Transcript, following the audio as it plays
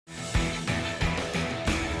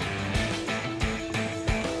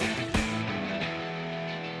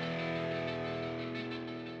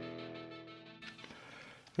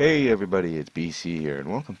Hey everybody, it's BC here,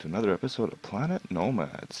 and welcome to another episode of Planet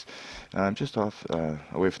Nomads. I'm just off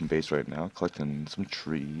away from the base right now, collecting some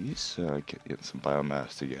trees, getting some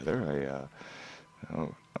biomass together.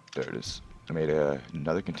 Oh, there it is. I made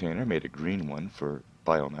another container, made a green one for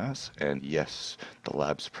biomass, and yes, the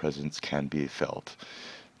lab's presence can be felt.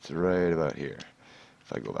 It's right about here.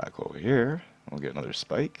 If I go back over here, I'll get another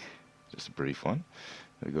spike, just a brief one.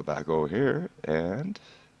 We go back over here, and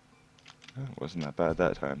it wasn't that bad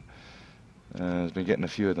that time. I've been getting a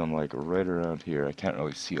few of them like right around here. I can't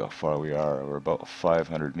really see how far we are. We're about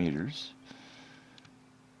 500 meters.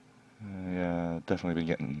 Yeah, definitely been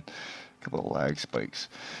getting a couple of lag spikes.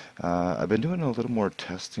 I've been doing a little more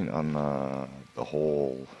testing on the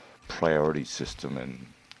whole priority system and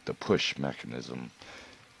the push mechanism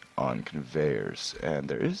on conveyors. And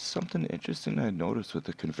there is something interesting I noticed with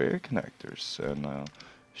the conveyor connectors. And I'll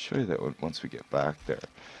show you that once we get back there.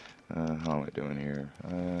 How am I doing here?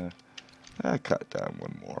 I cut down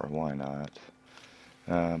one more. Why not?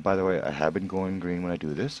 By the way, I have been going green when I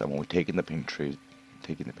do this. I'm only taking the pink trees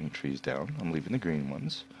down. I'm leaving the green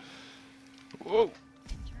ones. Whoa!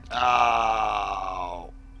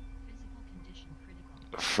 Ow!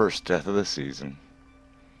 First death of the season.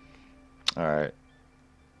 All right.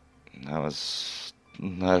 That was.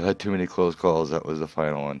 I've had too many close calls. That was the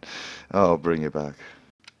final one. I'll bring it back.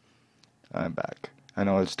 I'm back. I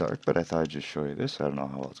know it's dark, but I thought I'd just show you this. I don't know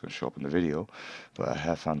how it's going to show up in the video, but I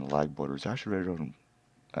have found the lag border. It's actually right around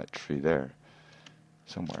that tree there,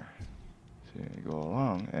 somewhere. So you go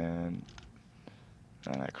along, and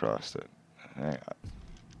I crossed it. Hang on.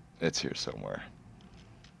 It's here somewhere.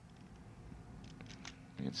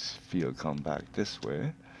 You can feel it come back this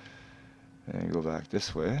way, and you go back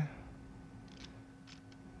this way,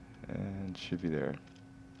 and it should be there.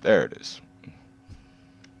 There it is.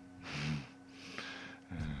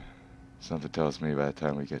 Something tells me by the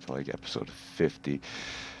time we get to like episode 50,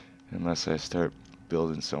 unless I start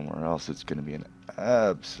building somewhere else, it's going to be an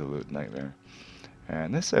absolute nightmare.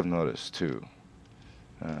 And this I've noticed too.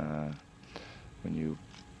 When you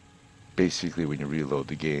reload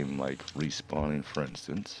the game, like respawning for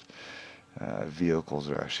instance, vehicles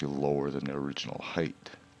are actually lower than their original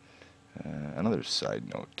height. Another side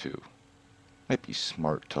note too. Might be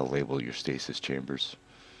smart to label your stasis chambers.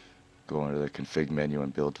 Go into the config menu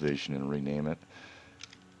and build vision and rename it.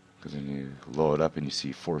 Because then you load up and you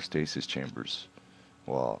see 4 stasis chambers.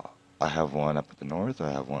 Well, I have one up at the north,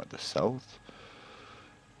 I have one at the south,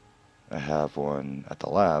 I have one at the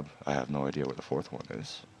lab. I have no idea where the 4th one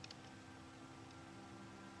is.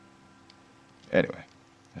 Anyway,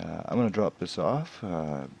 I'm going to drop this off,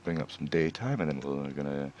 bring up some daytime, and then we're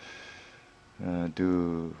going to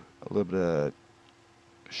do a little bit of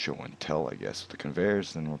show and tell, I guess, with the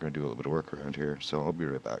conveyors. Then we're going to do a little bit of work around here. So I'll be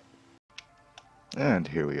right back. And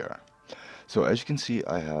here we are. So as you can see,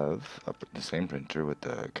 I have the same printer with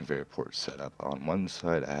the conveyor port set up. On one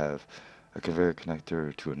side I have a conveyor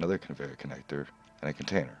connector to another conveyor connector and a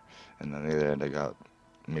container. And on the other end I got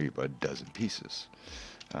maybe about a dozen pieces.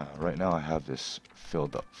 Right now I have this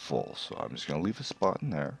filled up full, so I'm just going to leave a spot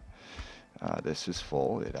in there. This is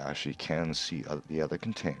full. It actually can see the other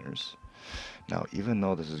containers. Now, even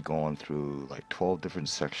though this is going through like 12 different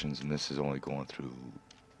sections, and this is only going through,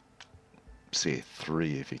 say,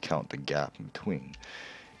 3 if you count the gap in between,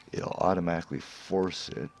 it'll automatically force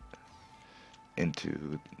it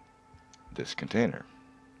into this container,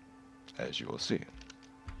 as you will see.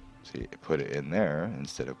 See, put it in there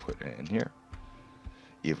instead of putting it in here,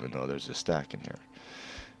 even though there's a stack in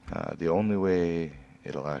here. The only way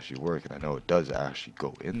it'll actually work, and I know it does actually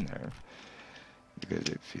go in there, because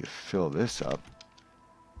if you fill this up,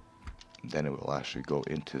 then it will actually go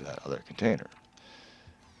into that other container.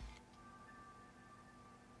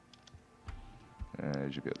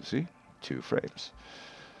 As you'll be able to see, 2 frames.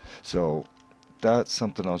 So that's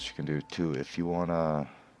something else you can do too if you want to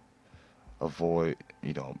avoid,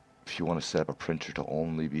 if you want to set up a printer to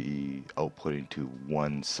only be outputting to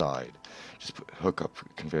one side. Just hook up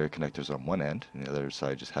conveyor connectors on one end, and the other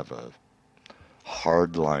side just have a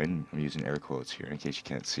hard line. I'm using air quotes here in case you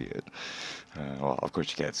can't see it. Well, of course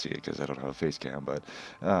you can't see it because I don't have a face cam, but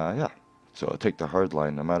yeah. So it'll take the hard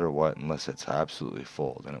line no matter what, unless it's absolutely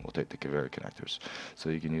full, then it will take the conveyor connectors. So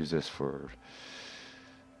you can use this for,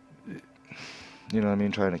 you know what I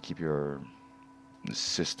mean, trying to keep your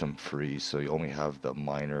system free, so you only have the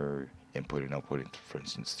minor input and outputting, for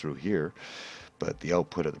instance, through here, but the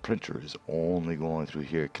output of the printer is only going through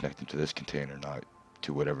here, connecting to this container, not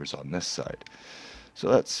to whatever's on this side. So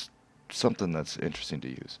that's something that's interesting to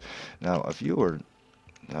use. Now, if you were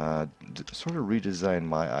sort of redesign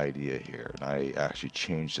my idea here, and I actually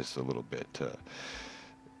changed this a little bit to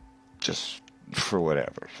just for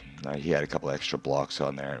whatever. He had a couple extra blocks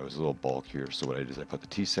on there, and it was a little bulkier, so what I did is I put the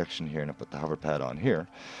T-section here, and I put the hover pad on here,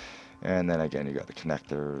 and then again you got the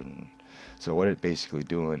connector. And so what it's basically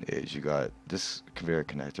doing is you got this conveyor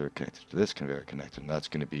connector connected to this conveyor connector, and that's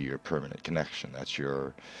going to be your permanent connection. That's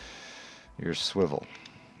your swivel.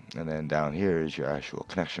 And then down here is your actual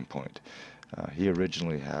connection point. He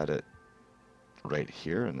originally had it right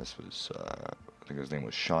here, and this was, I think his name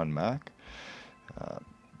was Sean Mack.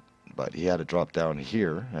 But he had to drop down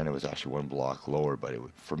here, and it was actually one block lower. But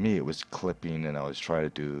for me, it was clipping, and I was trying to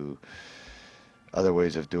do other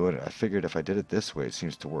ways of doing it. I figured if I did it this way, it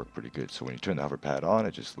seems to work pretty good. So when you turn the hover pad on,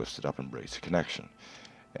 it just lifts it up and breaks the connection.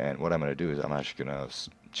 And what I'm going to do is I'm actually going to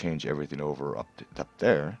change everything over up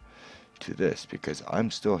there to this, because I'm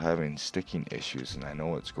still having sticking issues, and I know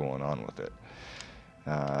what's going on with it.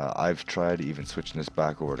 I've tried even switching this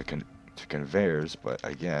back over to conveyors, but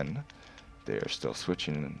again, they are still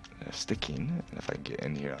switching and sticking. And if I can get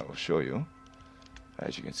in here, I will show you.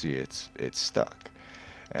 As you can see, it's stuck.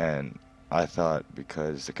 And I thought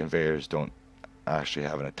because the conveyors don't actually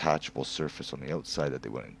have an attachable surface on the outside that they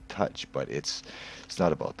wouldn't touch, but it's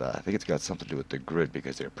not about that. I think it's got something to do with the grid,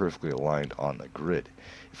 because they're perfectly aligned on the grid.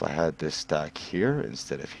 If I had this stack here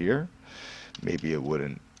instead of here, maybe it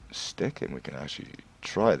wouldn't stick, and we can actually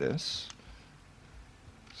try this.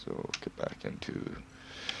 So get back into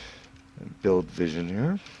build vision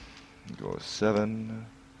here. Go 7,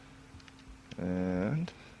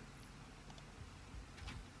 and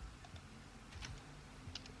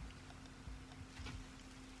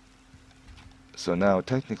so now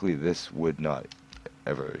technically this would not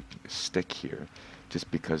ever stick here, just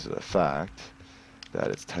because of the fact that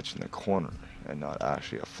it's touching the corner and not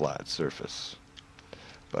actually a flat surface.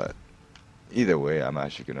 But either way, I'm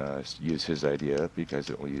actually going to use his idea, because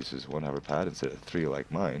it only uses one hover pad instead of 3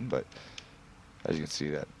 like mine. But as you can see,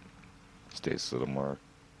 that stays a little more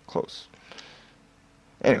close.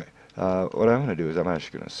 Anyway, what I'm going to do is I'm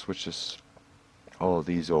actually going to switch all of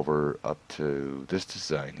these over up to this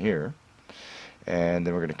design here, and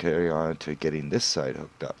then we're going to carry on to getting this side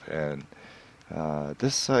hooked up. And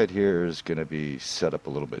this side here is going to be set up a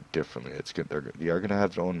little bit differently. They are going to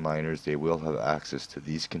have their own miners. They will have access to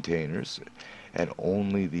these containers, and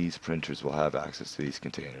only these printers will have access to these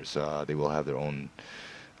containers. They will have their own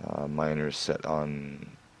miners set on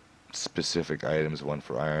specific items, one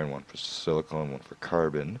for iron, one for silicon, one for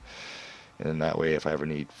carbon. And that way, if I ever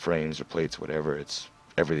need frames or plates, whatever,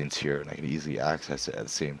 everything's here, and I can easily access it at the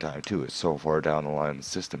same time too. It's so far down the line in the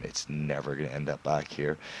system, it's never going to end up back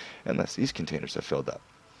here unless these containers are filled up.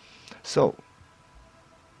 So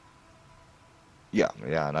yeah,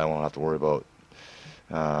 and I won't have to worry about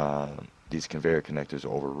these conveyor connectors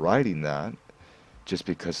overriding that, just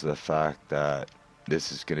because of the fact that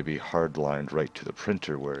this is going to be hard-lined right to the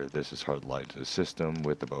printer, where this is hard-lined to the system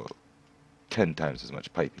with about 10 times as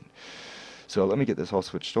much piping. So let me get this all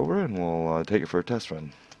switched over, and we'll take it for a test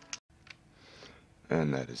run.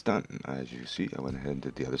 And that is done. As you see, I went ahead and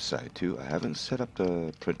did the other side too. I haven't set up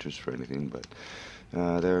the printers for anything, but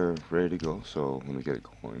they're ready to go. So let me get it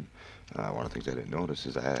going. One of the things I didn't notice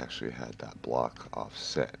is I actually had that block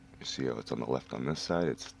offset. You see how it's on the left on this side,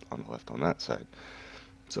 it's on the left on that side.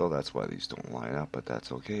 So that's why these don't line up, but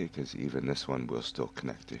that's okay, because even this one will still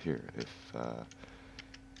connect to here. If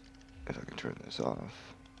I can turn this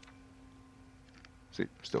off. See,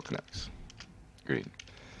 still connects. Green.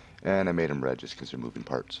 And I made them red just because they're moving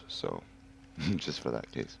parts, so just for that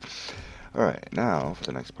case. Alright, now for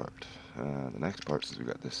the next part. The next part, since we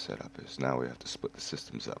got this set up, is now we have to split the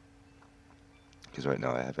systems up. Because right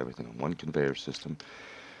now I have everything on one conveyor system,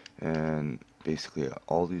 and basically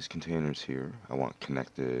all these containers here I want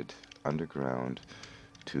connected underground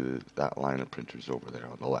to that line of printers over there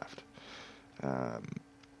on the left.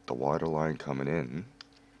 The water line coming in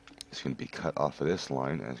is going to be cut off of this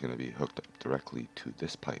line, and it's going to be hooked up directly to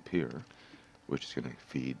this pipe here, which is going to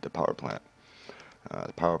feed the power plant.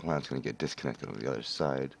 The power plant is going to get disconnected on the other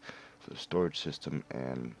side for the storage system,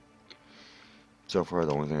 and so far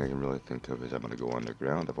the only thing I can really think of is I'm going to go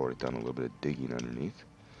underground. I've already done a little bit of digging underneath,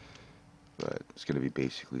 but it's going to be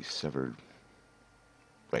basically severed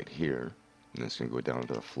right here, and it's going to go down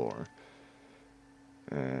to the floor.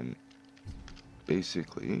 And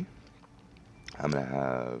basically I'm going to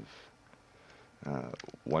have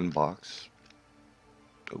one box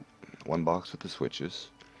with the switches,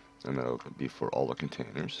 and that'll be for all the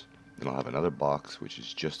containers. Then I'll have another box which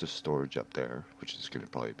is just a storage up there, which is going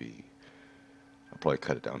to probably be, I'll probably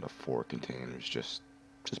cut it down to 4 containers just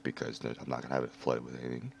because I'm not going to have it flooded with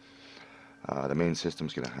anything. The main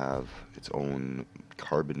system's going to have its own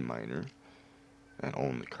carbon miner, and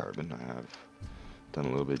only carbon. I have done a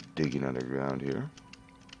little bit of digging underground here.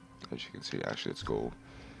 As you can see, actually, let's go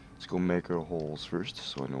make our holes first,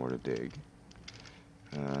 so I know where to dig.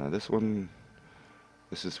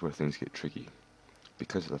 This is where things get tricky.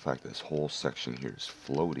 Because of the fact that this whole section here is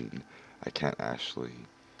floating, I can't actually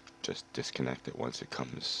just disconnect it once it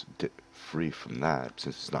comes free from that,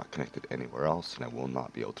 since it's not connected anywhere else, and I will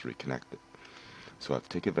not be able to reconnect it. So I have to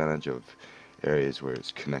take advantage of areas where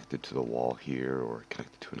it's connected to the wall here or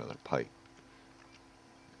connected to another pipe.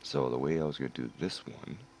 So the way I was going to do this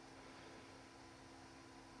one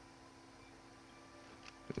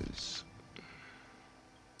is,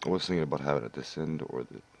 I was thinking about having it at this end or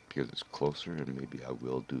because it's closer, and maybe I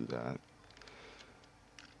will do that.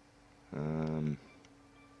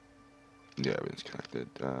 Yeah, everything's connected.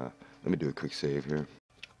 Let me do a quick save here.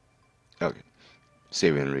 Okay.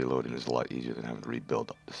 Saving and reloading is a lot easier than having to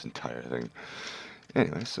rebuild up this entire thing.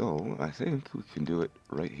 Anyway, so I think we can do it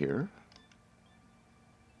right here.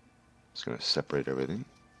 It's going to separate everything.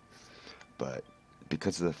 But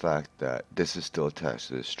because of the fact that this is still attached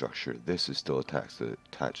to this structure, this is still attached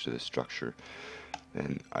to this structure,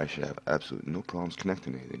 then I should have absolutely no problems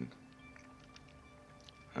connecting anything.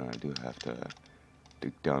 I do have to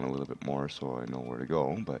dig down a little bit more so I know where to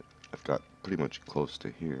go, but I've got pretty much close to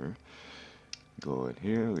here. Go in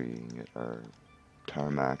here, we can get our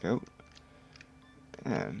tarmac out,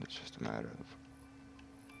 and it's just a matter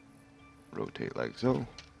of rotate like so,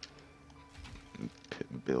 and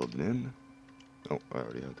building in. Oh, I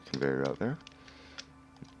already have the conveyor out there.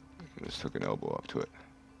 Just took an elbow up to it,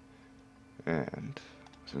 and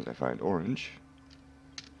as soon as I find orange,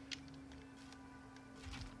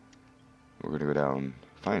 we're going to go down,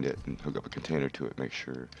 find it, and hook up a container to it, make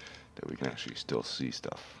sure that we can actually still see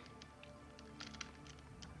stuff.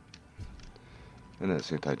 And at the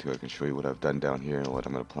same time too, I can show you what I've done down here and what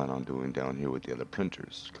I'm going to plan on doing down here with the other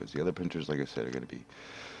printers. Because the other printers, like I said, are going to be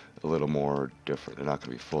a little more different. They're not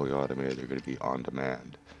going to be fully automated, they're going to be on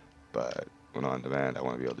demand. But when on demand, I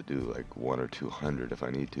want to be able to do like 1 or 200 if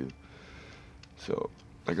I need to. So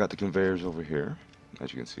I got the conveyors over here.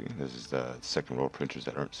 As you can see, this is the second row printers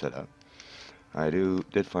that aren't set up. I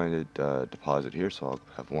did find a deposit here, so I'll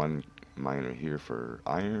have one miner here for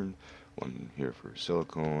iron, one here for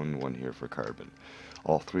silicone, one here for carbon.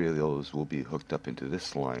 All three of those will be hooked up into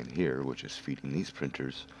this line here, which is feeding these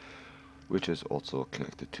printers, which is also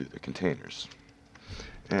connected to the containers.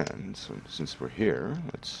 And so since we're here,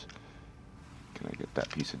 can I get that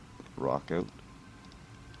piece of rock out?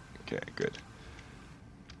 Okay, good.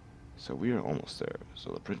 So we are almost there.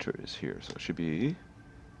 So the printer is here, so it should be,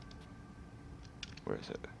 where is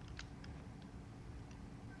it?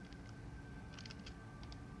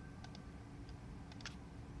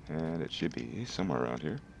 And it should be somewhere around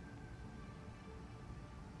here.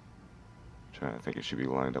 Trying to think, it should be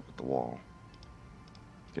lined up with the wall.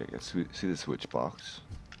 Okay, I can see the switch box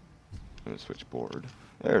and the switchboard.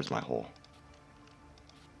 There's my hole.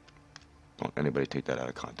 Don't anybody take that out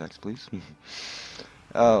of context, please.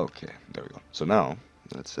 Okay, there we go. So now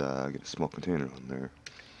let's get a small container on there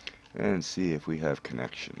and see if we have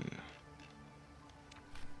connection.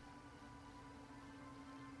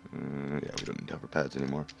 Yeah, we don't need hover pads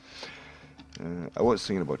anymore. I was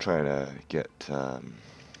thinking about trying to get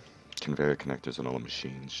conveyor connectors on all the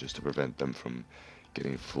machines just to prevent them from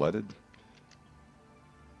getting flooded.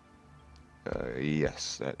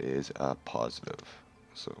 Yes, that is a positive.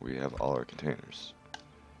 So we have all our containers.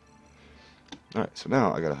 Alright, so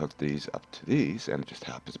now I gotta hook these up to these, and it just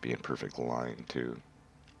happens to be in perfect line too.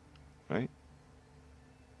 Right?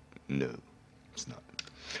 No, it's not.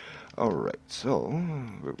 Alright, so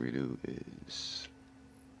what we do is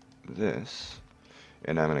this,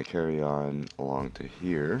 and I'm going to carry on along to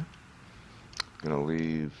here. I'm going to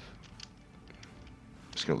leave,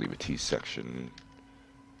 just going to leave a T section,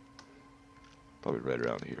 probably right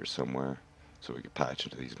around here somewhere, so we can patch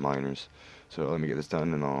into these miners. So let me get this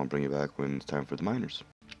done, and I'll bring you back when it's time for the miners.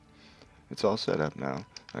 It's all set up now.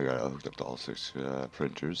 I got it hooked up to all 6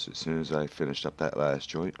 printers. As soon as I finished up that last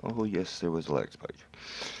joint, oh yes, there was a leg spike.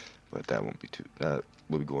 But that won't be that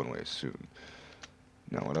will be going away soon.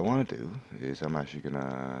 Now what I want to do is I'm actually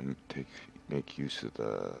gonna make use of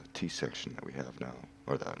the T section that we have now,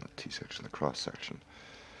 or the not T section, the cross section.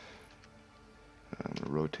 I'm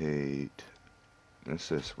gonna rotate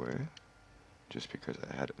this way, just because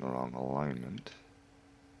I had it in the wrong alignment,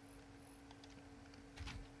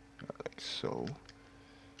 like so.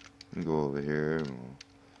 And go over here and we'll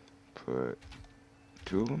put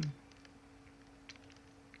 2 of them.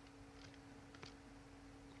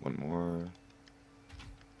 One more.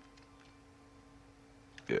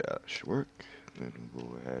 Yeah, that should work. Then we'll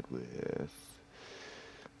go ahead with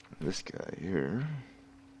this guy here.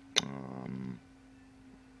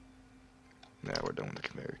 Yeah, we're done with the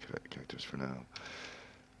conveyor connectors for now.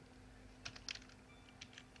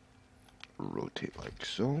 Rotate like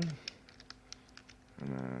so.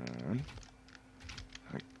 And then,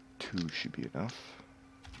 like 2 should be enough.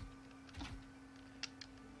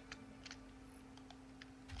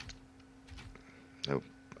 Now,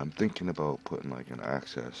 I'm thinking about putting like an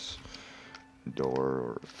access door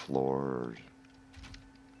or floor or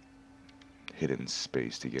hidden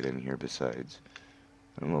space to get in here besides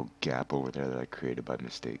a little gap over there that I created by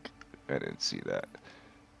mistake. I didn't see that.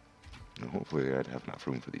 Now, hopefully I'd have enough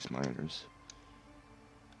room for these miners.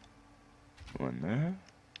 One there.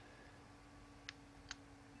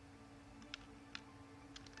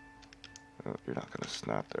 Oh, you're not gonna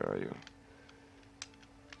snap there, are you?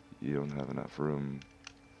 You don't have enough room.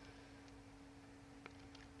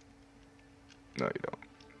 No, you don't.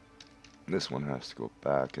 This one has to go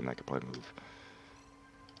back, and I could probably move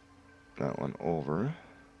that one over.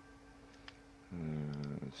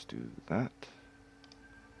 Let's do that.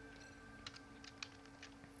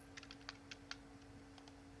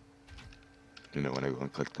 You know, when I go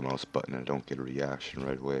and click the mouse button and I don't get a reaction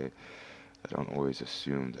right away, I don't always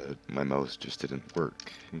assume that my mouse just didn't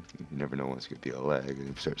work. You never know when it's going to be a lag, and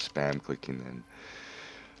you start spam clicking, then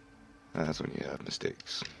that's when you have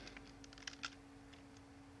mistakes.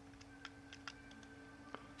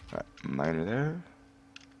 Alright, miner there.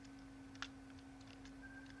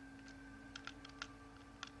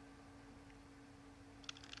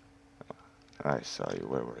 I saw you,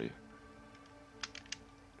 where were you?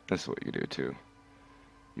 That's what you do too.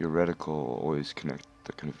 Your reticle will always connect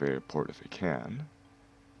the conveyor port if it can,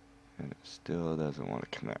 and it still doesn't want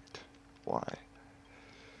to connect. Why?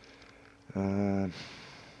 Because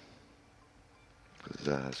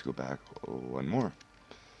that has to go back one more.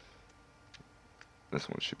 This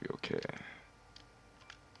one should be okay.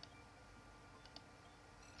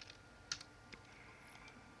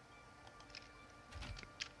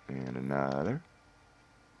 And another.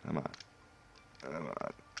 Come on. Come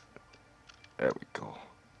on. There we go.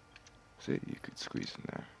 See, you could squeeze in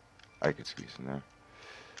there. I could squeeze in there.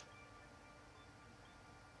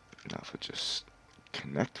 Now if it just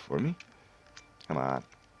connect for me. Come on.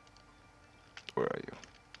 Where are you?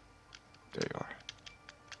 There you are.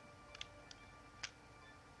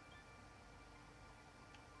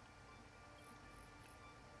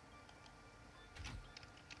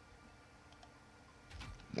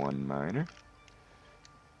 One miner.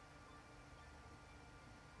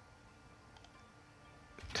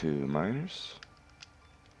 Two miners.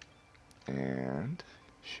 And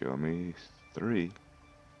show me 3.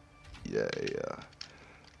 Yeah.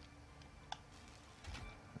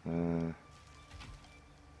 I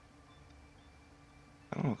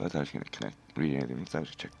don't know if that's actually going to connect, read anything. Let's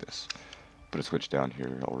actually check this. Put a switch down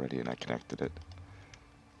here already and I connected it.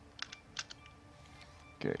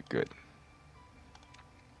 Okay, good.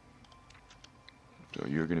 So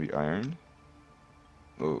you're going to be iron.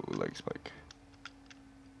 Oh, leg spike.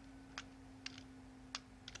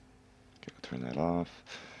 Okay, I'll turn that off.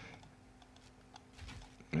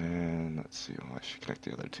 And let's see, I should connect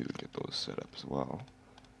the other 2 and get those set up as well.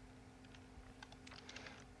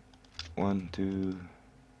 1, 2.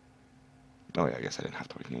 Oh yeah, I guess I didn't have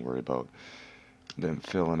to even worry about them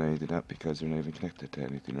filling anything up because they're not even connected to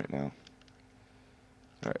anything right now.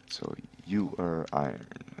 Alright, so you are iron.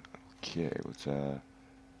 Okay,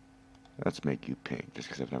 let's make you pink, just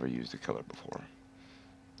because I've never used the color before.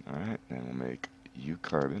 Alright, then we'll make you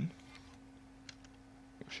carbon.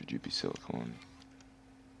 Or should you be silicone?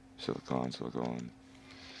 Silicone.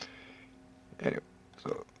 Anyway,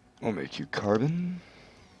 so we'll make you carbon.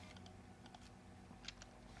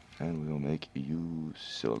 And we'll make you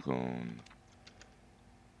silicone.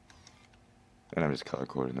 And I'm just color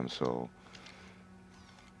coding them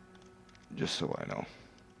just so I know.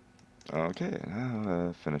 Okay,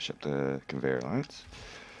 now finish up the conveyor lines.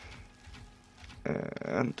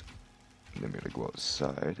 And then we're gonna go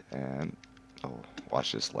outside and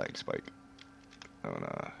watch this lag spike. I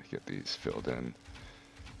wanna get these filled in.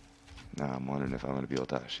 Now I'm wondering if I'm gonna be able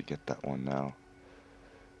to actually get that one now.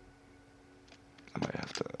 I might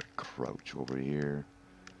have to crouch over here.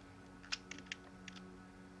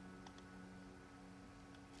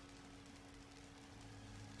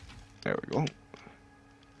 There we go.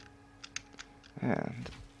 And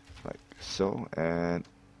like so, and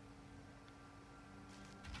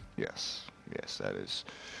yes, that is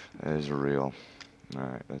real.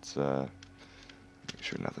 Alright, let's make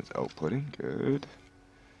sure nothing's outputting. Good.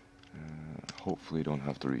 Hopefully don't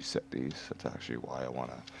have to reset these. That's actually why I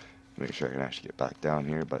want to make sure I can actually get back down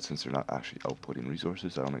here, but since they're not actually outputting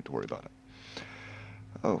resources, I don't need to worry about it.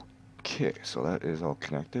 Okay, so that is all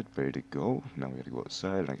connected, ready to go. Now we gotta go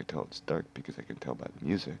outside, and I can tell it's dark because I can tell by the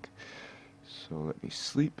music. So let me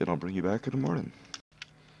sleep, and I'll bring you back in the morning.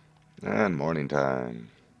 And morning time.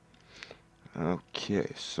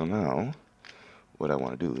 Okay, so now what I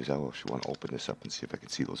want to do is I actually want to open this up and see if I can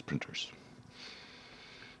see those printers.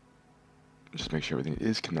 Just make sure everything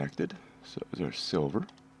is connected. So is our silver.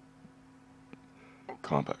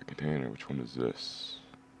 Compact container, which one is this?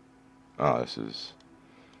 Ah, this is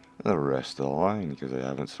the rest of the line because I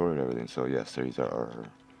haven't sorted everything. So yes, these are our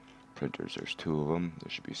printers. There's 2 of them.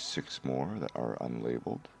 There should be 6 more that are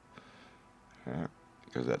unlabeled. Yeah,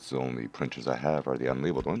 because that's the only printers I have are the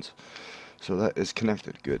unlabeled ones. So that is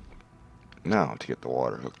connected. Good. Now to get the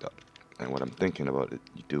water hooked up. And what I'm thinking about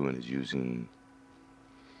doing is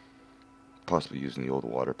possibly using the old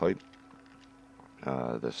water pipe.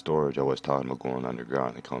 The storage I was talking about going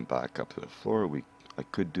underground and coming back up to the floor. I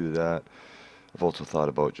could do that. I've also thought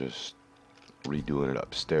about just redoing it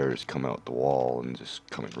upstairs, come out the wall and just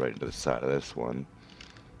coming right into the side of this one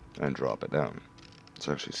and drop it down. Let's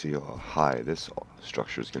actually see how high this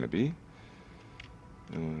structure is going to be.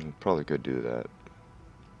 Probably could do that.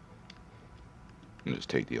 And just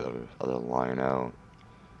take the other line out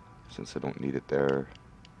since I don't need it there.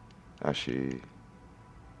 Actually,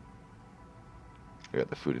 I got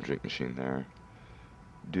the food and drink machine there.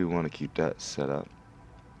 Do want to keep that set up.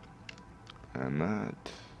 And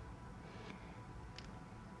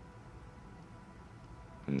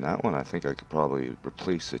that one I think I could probably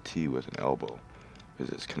replace the T with an elbow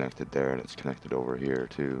because it's connected there and it's connected over here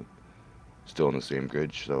too. Still in the same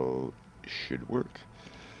grid, so it should work.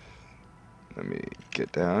 Let me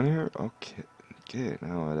get down here. Okay,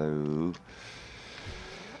 now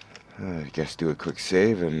I guess do a quick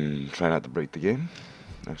save and try not to break the game.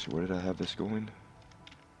 Actually, where did I have this going?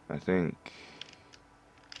 I think,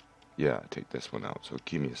 yeah, take this one out. So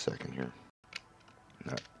give me a second here.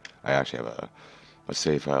 I actually have a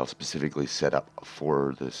save file specifically set up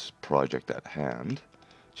for this project at hand,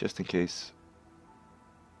 just in case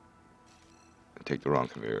I take the wrong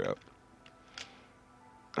conveyor out.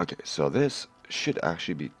 Okay, so this should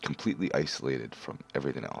actually be completely isolated from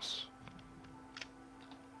everything else.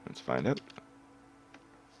 Let's find out.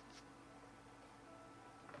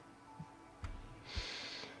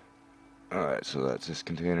 Alright, so that's this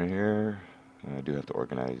container here. I do have to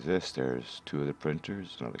organize this. There's 2 of the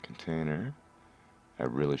printers, another container. I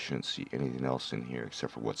really shouldn't see anything else in here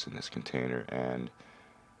except for what's in this container and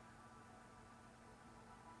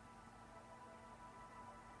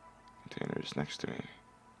containers next to me.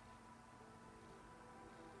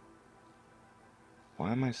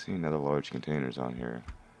 Why am I seeing other large containers on here?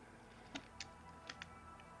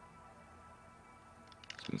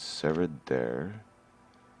 It's been severed there.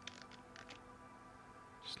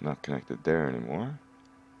 It's not connected there anymore.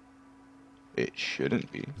 It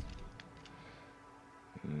shouldn't be.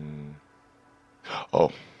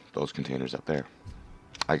 Oh, those containers up there.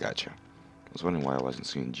 I gotcha. I was wondering why I wasn't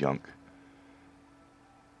seeing junk.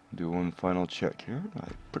 Do one final check here.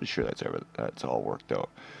 I'm pretty sure that's all worked out.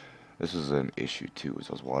 This is an issue too, is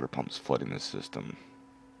those water pumps flooding the system.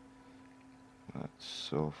 But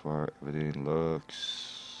so far everything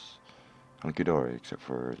looks hunky-dory, except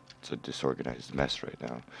for it's a disorganized mess right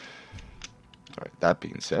now. Alright, that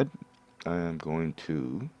being said, I am going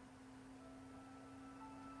to...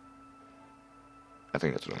 I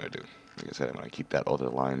think that's what I'm going to do. Like I said, I'm going to keep that other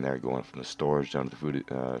line there going from the storage down to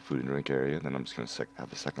the food and drink area. Then I'm just going to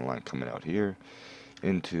have a second line coming out here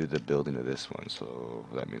into the building of this one. So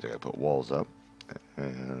that means I got to put walls up.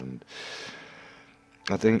 And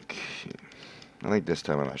I think this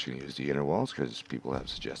time I'm actually going to use the inner walls because people have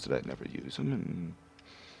suggested I never use them. And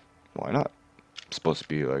why not? It's supposed to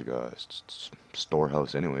be like a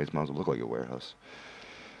storehouse anyways. Might as well look like a warehouse.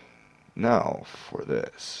 Now, for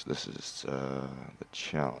this is the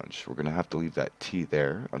challenge. We're going to have to leave that T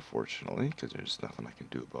there, unfortunately, because there's nothing I can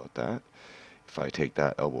do about that. If I take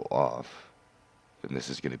that elbow off, then this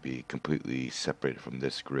is going to be completely separated from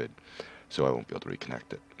this grid, so I won't be able to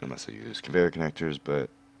reconnect it unless I use conveyor connectors, but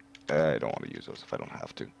I don't want to use those if I don't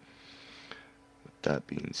have to. With that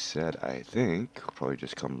being said, I think we'll probably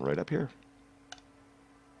just come right up here.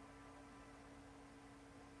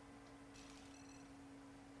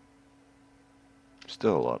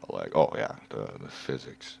 Still a lot of lag. Oh yeah, the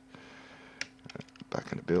physics.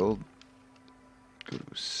 Back in the build. Go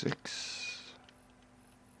to 6.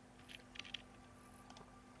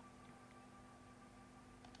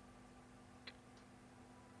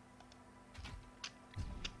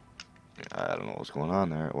 I don't know what's going on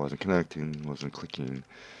there. It wasn't connecting, wasn't clicking.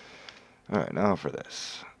 Alright, now for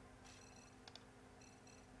this.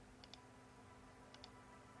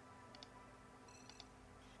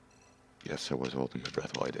 Yes, I was holding my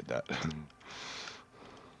breath while I did that.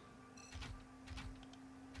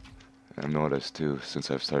 I've noticed too,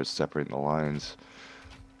 since I've started separating the lines,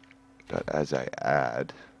 that as I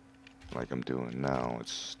add, like I'm doing now,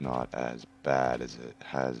 it's not as bad as it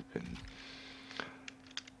has been.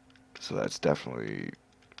 So that's definitely,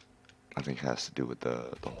 I think, has to do with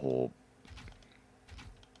the whole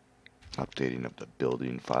updating of the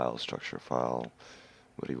building file, structure file,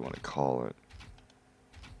 what do you want to call it?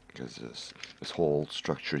 Because this whole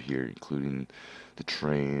structure here, including the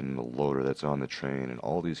train, the loader that's on the train, and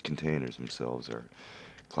all these containers themselves are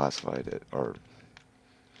classified are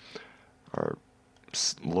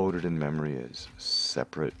loaded in memory as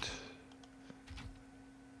separate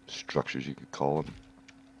structures, you could call them.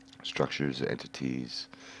 Structures, entities.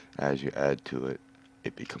 As you add to it,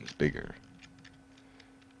 it becomes bigger.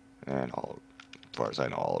 And all, as far as I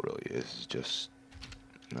know, all it really is just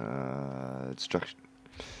instruction.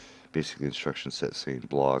 Basically, instruction set saying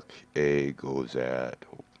block A goes at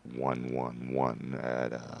 111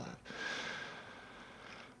 at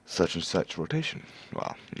such and such rotation.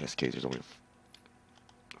 Well, in this case, there's only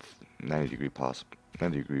 90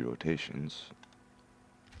 degree rotations,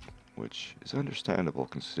 which is understandable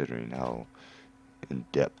considering how in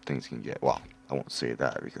depth things can get. Well, I won't say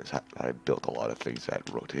that because I built a lot of things that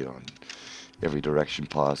rotate on every direction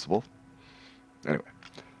possible. Anyway,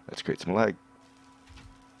 let's create some lag.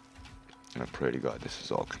 And I pray to God this is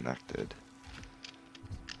all connected.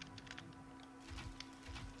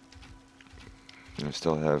 And I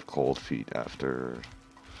still have cold feet after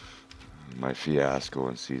my fiasco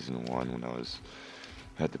in season 1 when I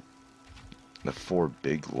had the 4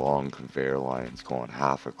 big long conveyor lines going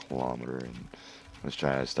half a kilometer, and I was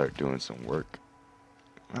trying to start doing some work.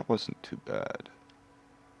 That wasn't too bad.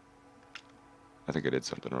 I think I did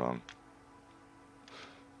something wrong.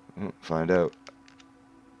 Well, find out.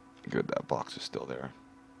 Good, that box is still there.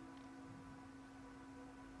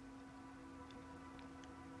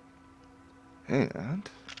 And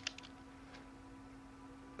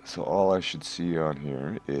so all I should see on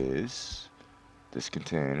here is this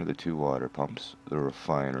container, the 2 water pumps, the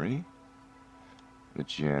refinery, the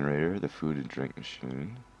generator, the food and drink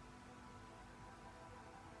machine.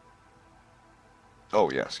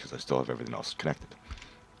 Oh yes, because I still have everything else connected.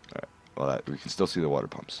 Alright, well we can still see the water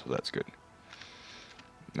pumps, so that's good.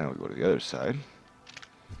 Now we go to the other side.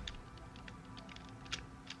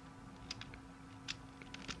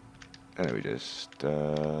 And then we just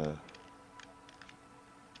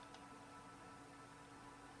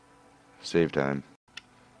save time.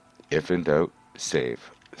 If in doubt,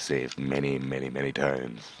 save. Save many, many, many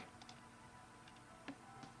times.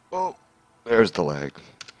 Oh, there's the lag.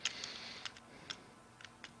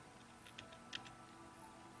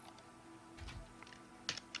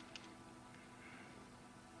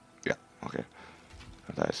 Yeah, okay.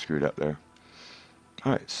 I thought I screwed up there.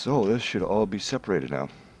 Alright, so this should all be separated now.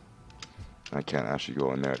 I can't actually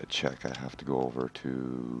go in there to check. I have to go over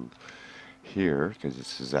to here, because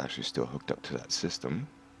this is actually still hooked up to that system.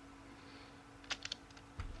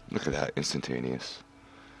 Look at that, instantaneous.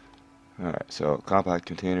 Alright, so compact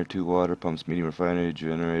container, 2 water pumps, medium refinery,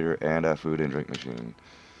 generator, and a food and drink machine.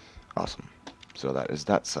 Awesome. So that is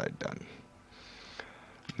that side done.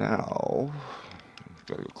 Now,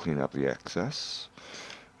 gotta go clean up the excess.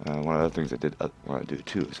 One of the things I did want to do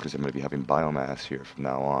too is because I'm going to be having biomass here from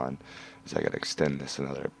now on, is I got to extend this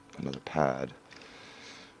another pad.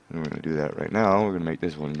 And we're going to do that right now. We're going to make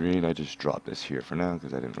this one green. I just dropped this here for now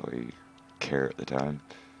because I didn't really care at the time.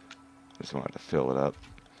 I just wanted to fill it up.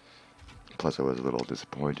 Plus I was a little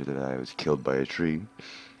disappointed that I was killed by a tree.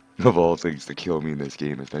 Of all things to kill me in this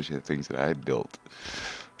game, especially the things that I built.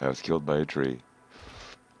 I was killed by a tree.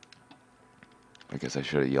 I guess I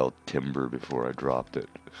should have yelled timber before I dropped it.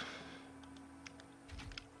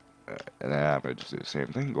 And then I'm going to just do the same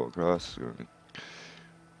thing, go across.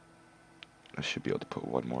 I should be able to put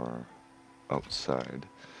one more outside.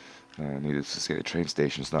 Needless to say, the train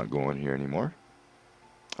station's not going here anymore.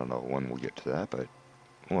 I don't know when we'll get to that, but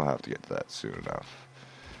we'll have to get to that soon enough.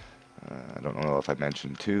 I don't know if I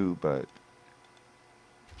mentioned too, but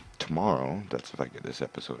tomorrow, that's if I get this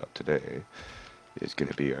episode up today, is going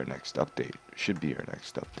to be our next update. Should be our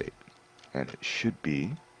next update. And it should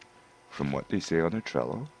be, from what they say on their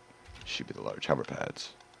Trello, should be the large hover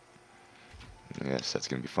pads. Yes, that's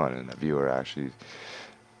going to be fun. And a viewer actually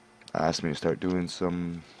asked me to start doing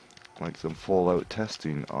some full out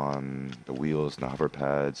testing on the wheels and the hover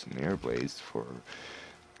pads and the air blades for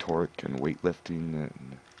torque and weightlifting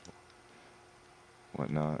and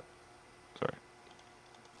whatnot.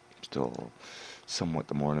 still somewhat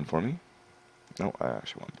the morning for me. No, I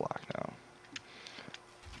actually want black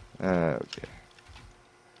now. Okay.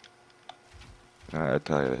 I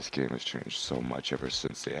tell you, this game has changed so much ever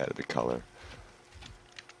since they added the color.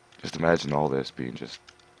 Just imagine all this being just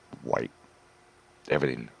white.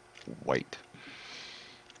 Everything white.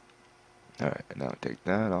 Alright, now take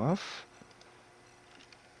that off.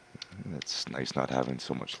 It's nice not having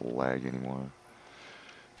so much lag anymore.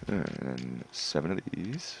 And then 7 of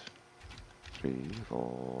these. 3,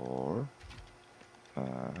 4, 5,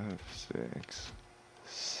 6,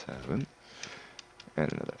 7.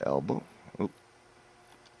 And another elbow. Oh.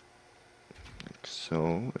 Like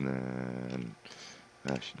so. And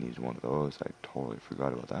then she needs one of those. I totally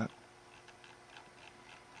forgot about that.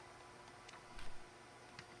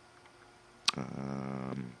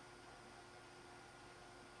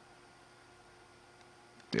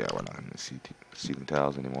 Yeah, we're not in the ceiling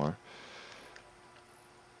tiles anymore.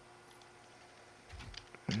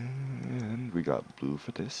 And we got blue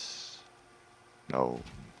for this. No,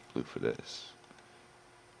 blue for this.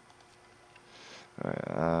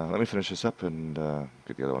 Alright, let me finish this up and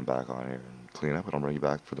get the other one back on here and clean up, and I'll bring you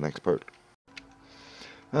back for the next part.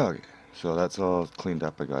 Okay, so that's all cleaned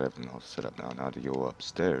up. I got everything all set up now. Now to go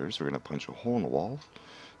upstairs, we're going to punch a hole in the wall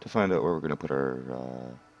to find out where we're going to put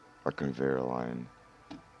our conveyor line.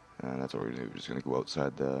 And that's what we're going to do. We're just going to go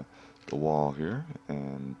outside the wall here.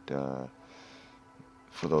 And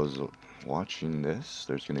for those watching this,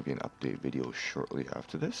 there's going to be an update video shortly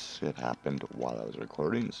after this. It happened while I was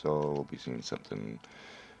recording, so we'll be seeing something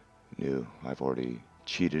new. I've already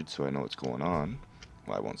cheated, so I know what's going on.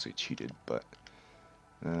 Well, I won't say cheated, but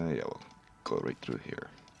yeah, we'll go right through here.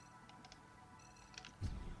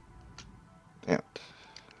 And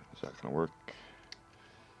is that going to work?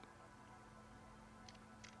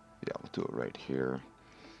 Yeah, we'll do it right here.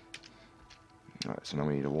 Alright, so now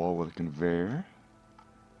we need a wall with a conveyor,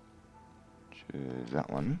 which is that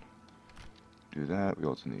one. Do that. We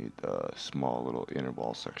also need the small little inner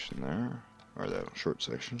wall section there, or the short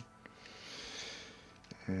section.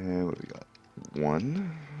 And what do we got?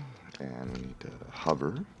 1, and we need to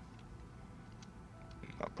hover.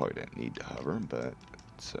 I probably didn't need to hover, but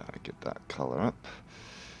let's get that color up.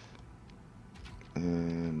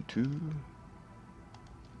 And 2.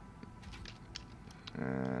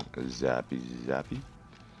 And a zappy.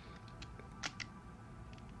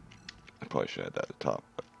 I probably should add that at the top,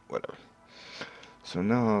 but whatever. So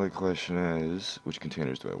now the question is, which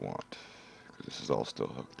containers do I want? Because this is all still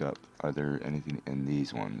hooked up. Are there anything in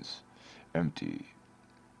these ones? Empty.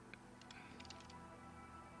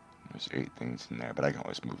 There's 8 things in there, but I can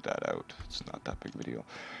always move that out. It's not that big of a deal.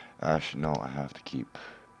 Actually, no, I have to keep...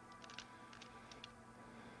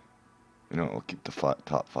 You know, I'll keep the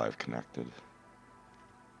top 5 connected.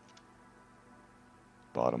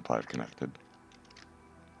 Bottom 5 connected.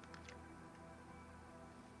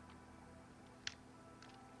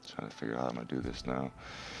 Trying to figure out how I'm going to do this now.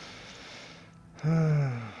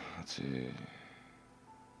 Let's see.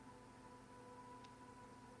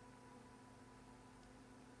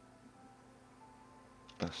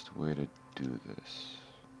 Best way to do this.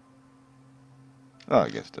 Oh, I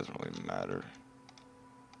guess it doesn't really matter,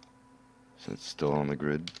 since it's still on the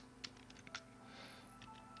grid.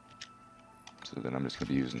 So then I'm just going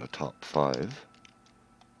to be using the top 5.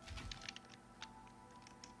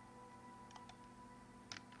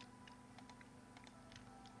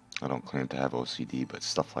 I don't claim to have OCD, but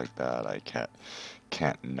stuff like that, I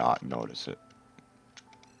can't not notice it.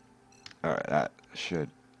 Alright, that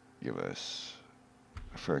should give us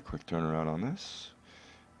a very quick turnaround on this.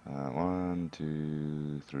 1,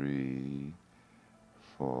 2, 3,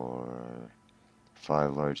 4,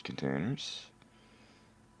 5 large containers.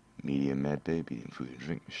 Medium med bay, medium food and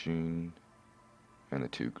drink machine, and the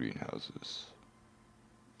 2 greenhouses.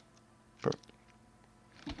 Perfect.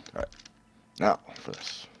 Alright, now for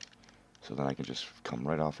this. So then I can just come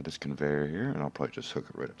right off of this conveyor here, and I'll probably just hook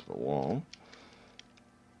it right up to the wall.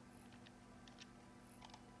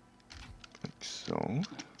 Like so.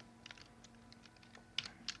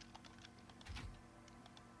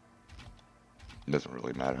 It doesn't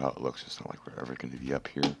really matter how it looks, it's not like we're ever going to be up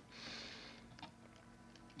here.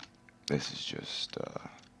 This is just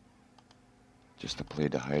a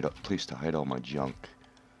place to hide all my junk.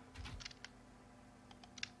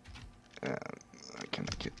 And can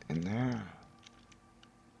I get in there?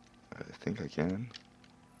 I think I can.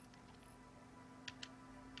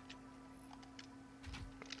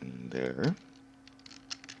 In there.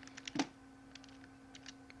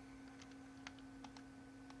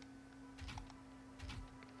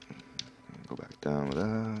 Go back down with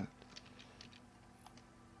that.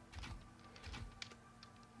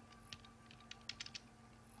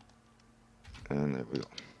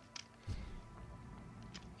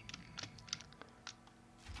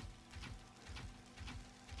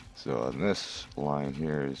 So this line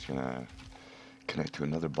here is gonna connect to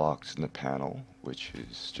another box in the panel, which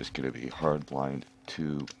is just gonna be hard lined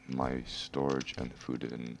to my storage and the food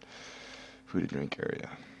and drink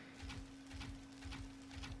area.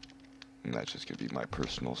 And that's just gonna be my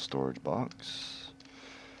personal storage box.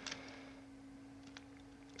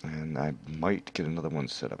 And I might get another one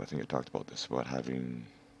set up. I think I talked about this, about having,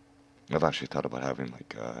 I've actually thought about having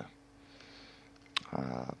like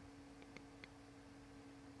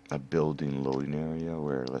a building loading area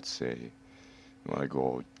where, let's say, you want to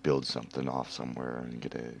go build something off somewhere and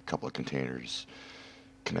get a couple of containers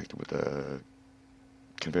connected with a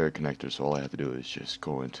conveyor connector. So all I have to do is just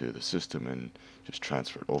go into the system and just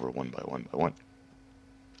transfer it over one by one by one.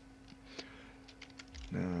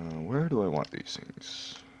 Now, where do I want these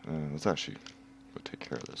things? Let's actually go take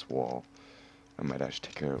care of this wall. I might actually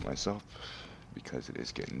take care of it myself because it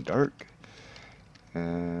is getting dark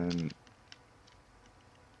and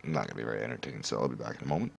not going to be very entertaining, so I'll be back in a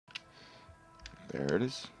moment. There it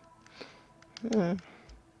is. Yeah.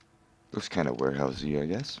 Looks kind of warehousey, I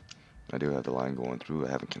guess. I do have the line going through. I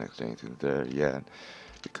haven't connected anything there yet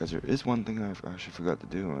because there is one thing I actually forgot to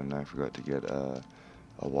do, and I forgot to get a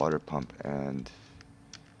water pump and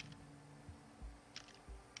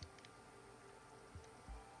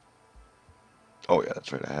oh yeah,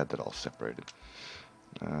 that's right, I had that all separated.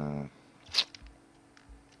 Yeah,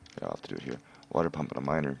 I'll have to do it here. Water pump and a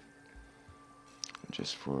miner,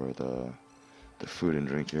 just for the food and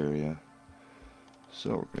drink area. So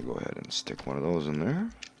we're gonna go ahead and stick one of those in there,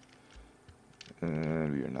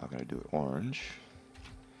 and we are not gonna do it orange.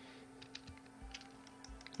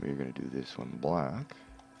 We're gonna do this one black,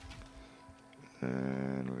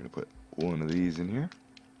 and we're gonna put one of these in here.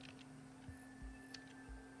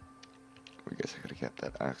 I guess I could have kept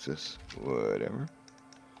that axis, whatever.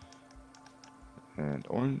 And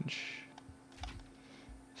orange.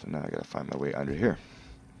 So now I gotta find my way under here.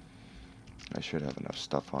 I should have enough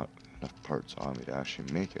stuff on, enough parts on me to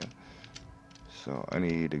actually make it. So I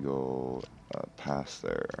need to go past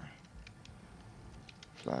there.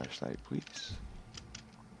 Flashlight, please.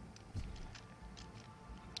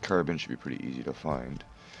 Carbon should be pretty easy to find.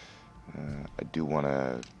 I don't want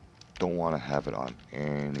to have it on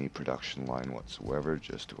any production line whatsoever,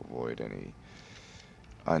 just to avoid any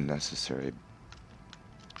unnecessary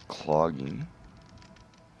clogging.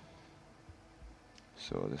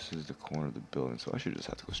 So this is the corner of the building, so I should just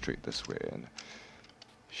have to go straight this way and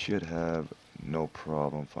should have no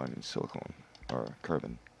problem finding silicone or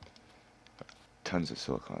carbon. Tons of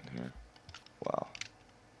silicone here. Wow.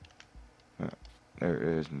 There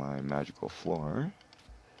is my magical floor.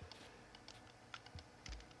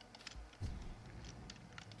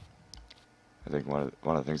 I think one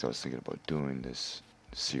of the things I was thinking about doing this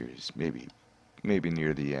series, maybe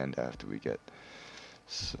near the end after we get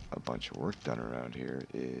a bunch of work done around here,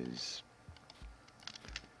 is,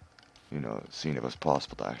 you know, seeing if it's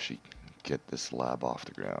possible to actually get this lab off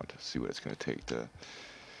the ground, see what it's going to take to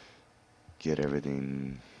get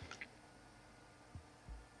everything,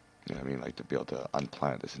 you know what I mean, like to be able to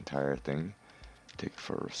unplant this entire thing, take it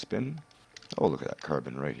for a spin. Oh, look at that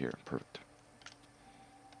carbon right here, perfect.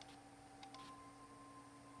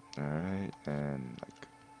 Alright, and like,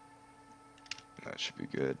 that should be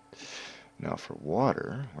good. Now for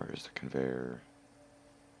water, where is the conveyor?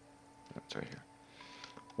 That's right here.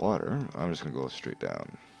 Water, I'm just going to go straight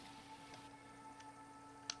down.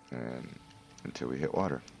 And until we hit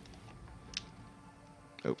water.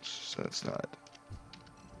 Oops, that's not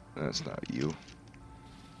you.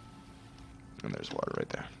 And there's water right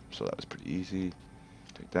there. So that was pretty easy.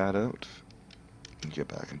 Take that out and get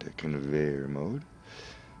back into conveyor mode.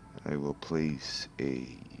 I will place a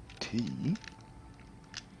T.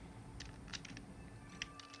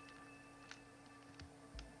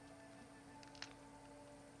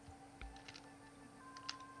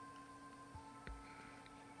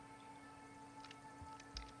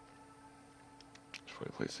 I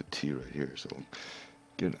place a T right here, so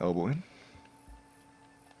get an elbow in,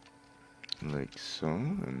 like so,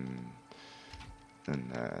 and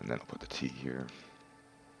then I'll put the T here.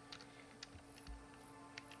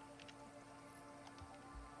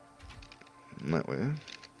 And that way,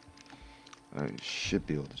 I should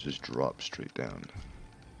be able to just drop straight down.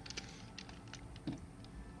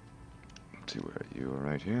 Let's see, where are you?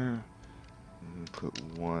 Right here. Put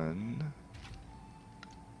one.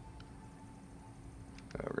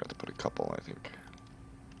 We're going to have to put a couple, I think.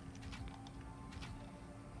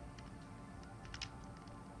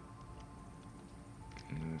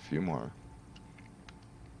 And a few more.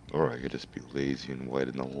 Or I could just be lazy and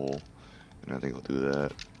widen the hole, and I think I'll do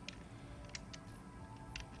that.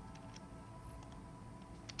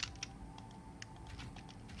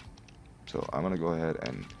 So I'm gonna go ahead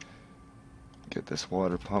and get this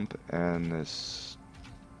water pump and this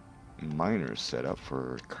miner set up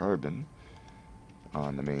for carbon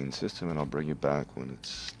on the main system, and I'll bring you back when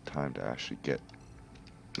it's time to actually get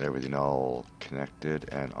everything all connected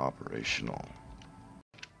and operational.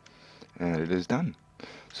 And it is done.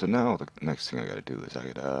 So now the next thing I gotta do is I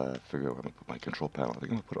gotta figure out where I'm gonna put my control panel. I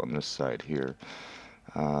think I'm gonna put it on this side here.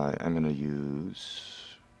 I'm gonna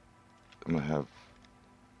have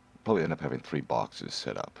probably end up having 3 boxes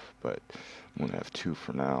set up, but I'm gonna have 2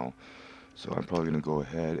 for now. So I'm probably gonna go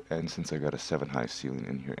ahead, and since I got a 7-high ceiling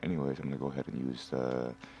in here anyways, I'm gonna go ahead and use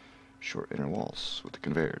the short inner walls with the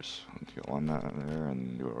conveyors. Go on that there,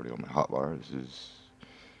 and you're already on my hotbar.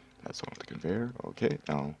 That's on with the conveyor. Okay,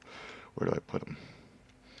 now where do I put them?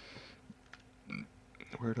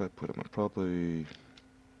 Where do I put them? I probably,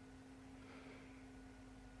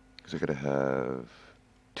 because I gotta have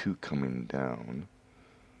 2 coming down.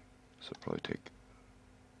 So I'll probably take,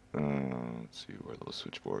 let's see, where are those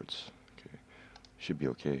switchboards? Okay, should be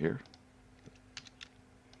okay here.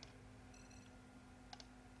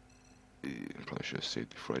 I probably should have saved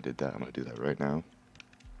before I did that. I'm going to do that right now.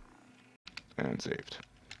 And saved.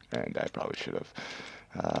 And I probably should have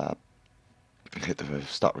hit the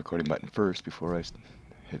stop recording button first before I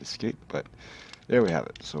hit escape, but there we have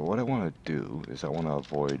it. So what I want to do is I want to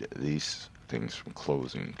avoid these things from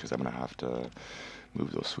closing, because I'm going to have to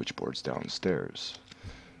move those switchboards downstairs.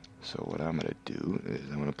 So what I'm going to do is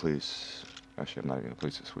I'm going to place, actually I'm not going to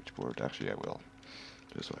place a switchboard, actually I will,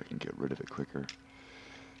 just so I can get rid of it quicker.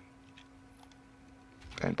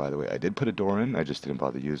 And by the way, I did put a door in, I just didn't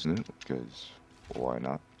bother using it, because why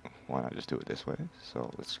not? Why not just do it this way? So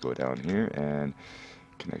let's go down here and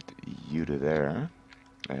connect you to there.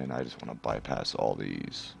 And I just want to bypass all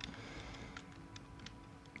these.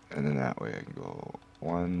 And then that way I can go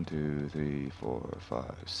 1, 2, 3, 4,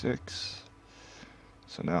 5, 6.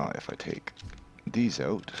 So now if I take these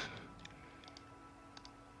out,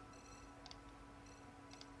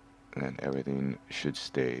 then everything should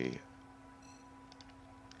stay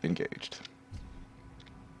engaged.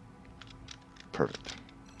 Perfect.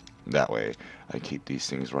 That way I keep these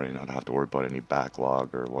things running. I don't have to worry about any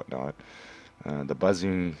backlog or whatnot. The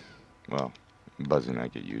buzzing, well, buzzing I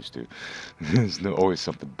get used to. There's always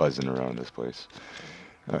something buzzing around this place.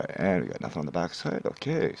 Alright, and we got nothing on the back side.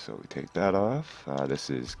 Okay, so we take that off.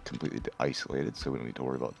 This is completely isolated, so we don't need to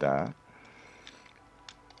worry about that.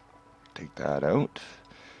 Take that out.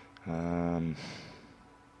 Now,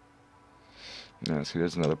 see,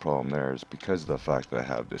 there's another problem there. Is because of the fact that I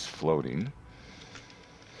have this floating.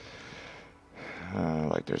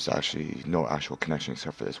 Like, there's actually no actual connection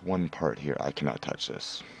except for this one part here. I cannot touch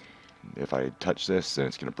this. If I touch this, then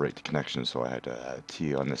it's going to break the connection, so I had to add a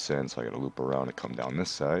T on this end, so I got to loop around and come down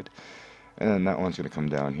this side. And then that one's going to come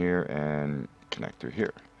down here and connect through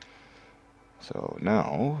here. So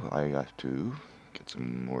now I have to get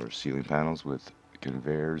some more ceiling panels with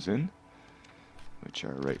conveyors in, which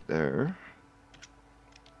are right there.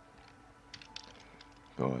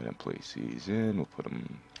 Go ahead and place these in. We'll put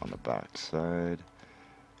them on the back side,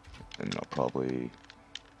 and I'll probably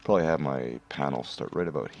have my panel start right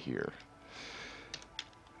about here.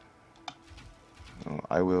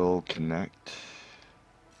 I will connect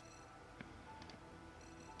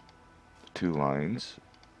 2 lines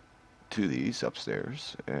to these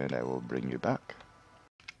upstairs, and I will bring you back.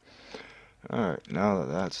 Alright, now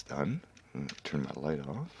that that's done, I'm going to turn my light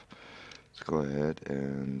off. Let's go ahead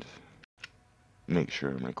and make sure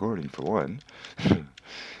I'm recording for one.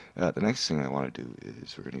 The next thing I want to do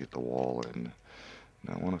is we're going to get the wall in.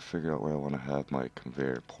 Now I want to figure out where I want to have my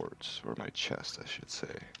conveyor ports, or my chest I should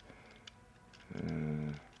say.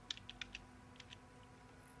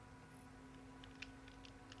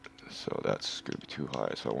 So that's going to be too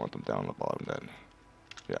high, so I want them down the bottom then.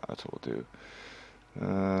 Yeah, that's what we'll do.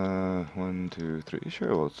 1, 2, 3,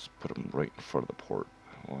 sure, let's put them right in front of the port.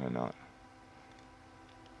 Why not?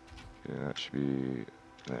 Yeah, that should be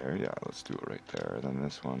there. Yeah, let's do it right there. Then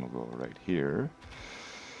this one will go right here.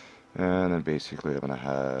 And then basically I'm going to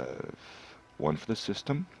have one for the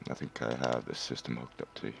system. I think I have the system hooked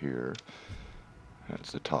up to here.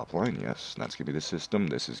 That's the top line, yes. And that's going to be the system.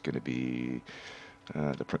 This is going to be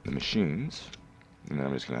the machines. And then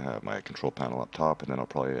I'm just going to have my control panel up top, and then I'll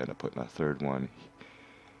probably end up putting a third one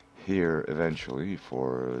here eventually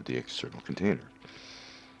for the external container.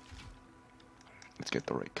 Let's get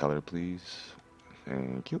the right color, please.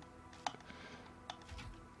 Thank you.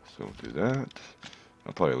 So we'll do that.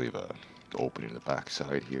 I'll probably leave a opening in the back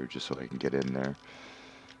side here just so I can get in there.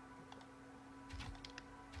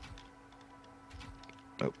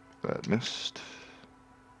 Oh, that missed.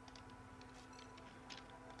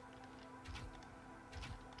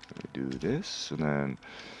 do this, and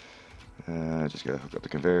then just gotta hook up the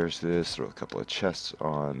conveyors to this, throw a couple of chests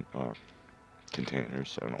on,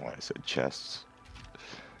 containers. I don't know why I said chests,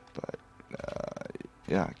 but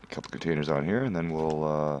yeah, a couple containers on here, and then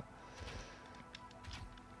we'll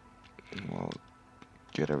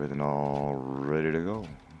get everything all ready to go.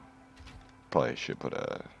 Probably should put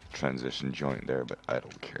a transition joint there, but I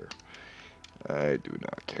don't care. I do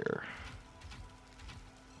not care.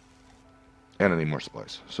 And I need more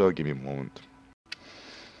supplies, so give me a moment.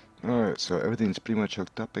 Alright, so everything's pretty much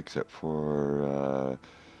hooked up except for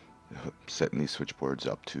setting these switchboards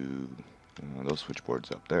up to those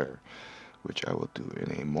switchboards up there, which I will do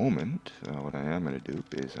in a moment. What I am going to do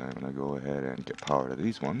is I'm going to go ahead and get power to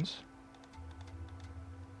these ones.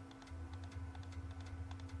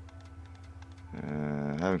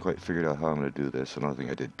 I haven't quite figured out how I'm going to do this. Another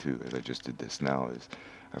thing I did too, as I just did this now, is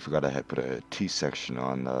I forgot I had put a T-section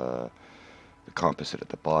on the composite at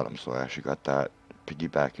the bottom, so I actually got that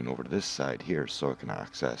piggybacking over to this side here so I can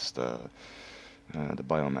access the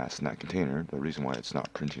biomass in that container. The reason why it's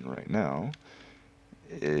not printing right now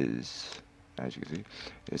is, as you can see,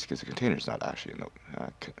 is because the container's not actually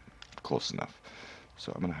close enough.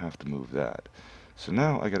 So I'm going to have to move that. So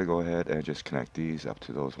now I got to go ahead and just connect these up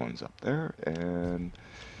to those ones up there, and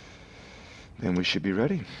then we should be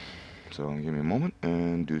ready. So give me a moment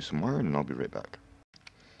and do some more, and I'll be right back.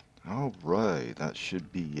 Alright, that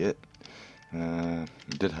should be it.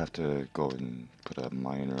 Did have to go and put a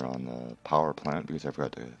miner on the power plant because I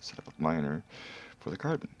forgot to set up a miner for the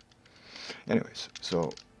carbon. Anyways,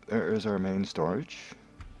 so there is our main storage.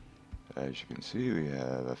 As you can see, we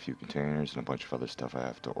have a few containers and a bunch of other stuff I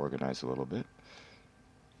have to organize a little bit.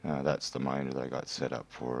 That's the miner that I got set up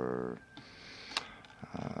for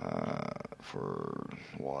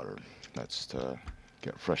water. That's to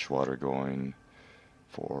get fresh water going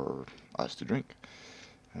for us to drink.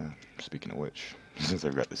 Speaking of which, since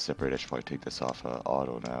I've got this separated, I should probably take this off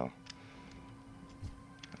auto now.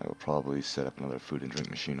 I will probably set up another food and drink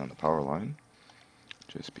machine on the power line,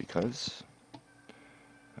 just because.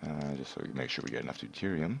 Just so we can make sure we get enough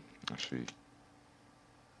deuterium. Actually,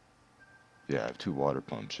 yeah, I have 2 water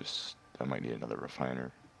pumps. Just I might need another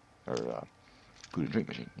refiner or food and drink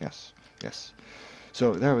machine. Yes, yes.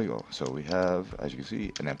 So there we go. So we have, as you can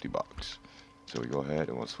see, an empty box. So we go ahead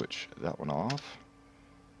and we'll switch that one off.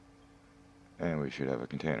 And we should have a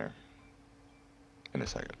container in a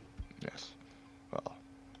second. Yes. Well,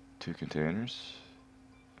 2 containers.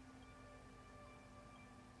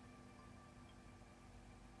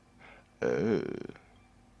 Oh.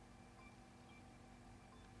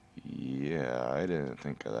 Yeah, I didn't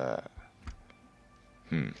think of that.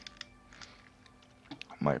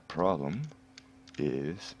 My problem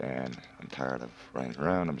is, and I'm tired of running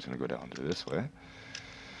around, I'm just going to go down to this way.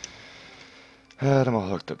 And I'm all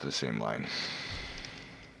hooked up to the same line.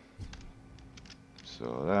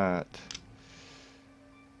 So that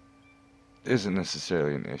isn't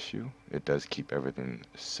necessarily an issue. It does keep everything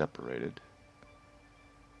separated.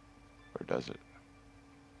 Or does it?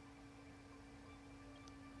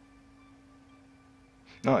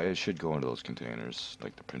 No, it should go into those containers,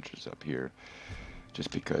 like the printers up here,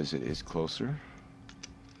 just because it is closer.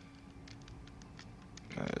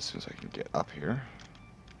 As soon as I can get up here.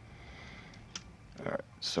 Alright,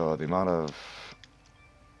 so the amount of...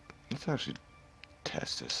 Let's actually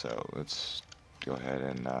test this out. Let's go ahead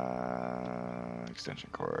and extension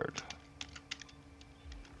cord.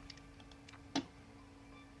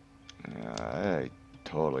 I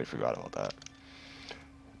totally forgot about that.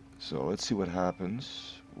 So let's see what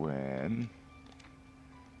happens when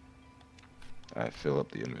I fill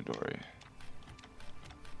up the inventory.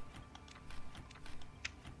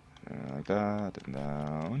 Like that, and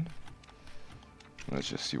down. Let's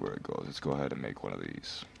just see where it goes. Let's go ahead and make one of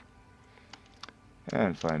these.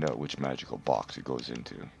 And find out which magical box it goes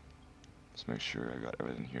into. Let's make sure I got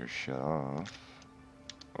everything here shut off.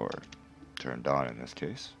 Or turned on in this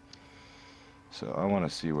case. So I want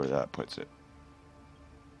to see where that puts it.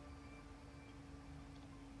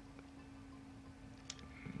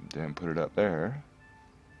 Then put it up there.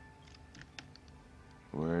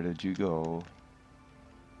 Where did you go?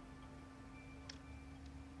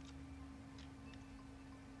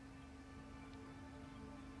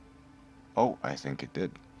 Oh, I think it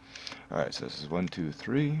did. Alright, so this is 1, 2,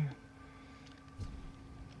 3.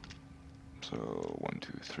 So 1,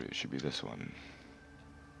 2, 3. It should be this one.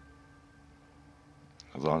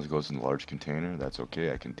 As long as it goes in the large container, that's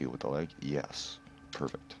okay. I can deal with the leg. Yes.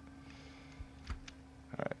 Perfect.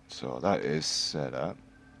 Alright, so that is set up.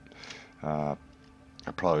 I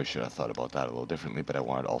probably should have thought about that a little differently, but I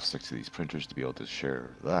wanted all 6 of these printers to be able to share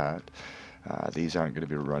that. These aren't going to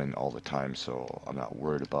be running all the time, so I'm not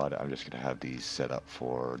worried about it. I'm just going to have these set up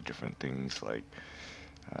for different things, like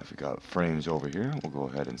if we got frames over here, we'll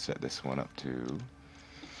go ahead and set this one up to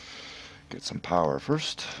get some power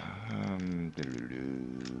first.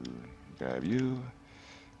 Grab you,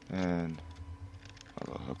 and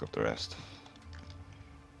I'll go hook up the rest.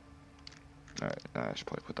 Alright, I should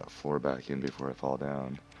probably put that floor back in before I fall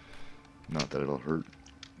down. Not that it'll hurt.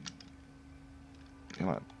 Come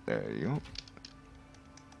on, there you go.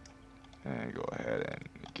 And go ahead and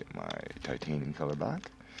get my titanium color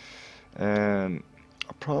back. And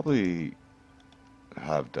I'll probably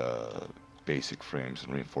have the basic frames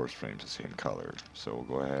and reinforced frames the same color. So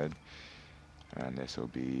we'll go ahead, and this will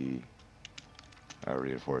be a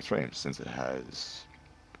reinforced frame, since it has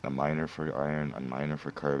a miner for iron, a miner for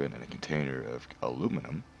carbon, and a container of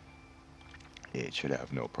aluminum. It should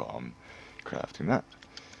have no problem crafting that.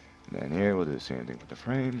 And then here we'll do the same thing with the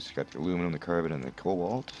frames. Got the aluminum, the carbon, and the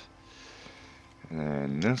cobalt. And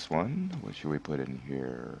then this one, what should we put in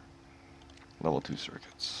here? Level 2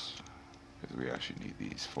 circuits, because we actually need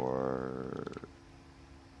these for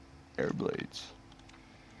air blades.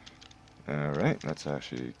 Alright, let's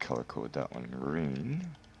actually color code that one green.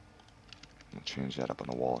 We'll change that up on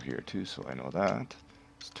the wall here too, so I know that.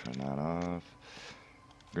 Let's turn that off.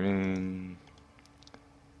 Green,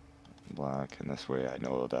 black, and this way I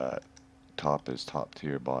know that top is top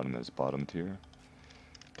tier, bottom is bottom tier.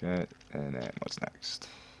 Okay, and then what's next?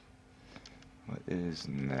 What is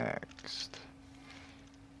next?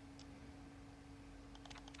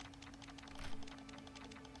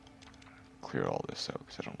 Clear all this out,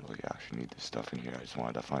 because I don't really actually need this stuff in here. I just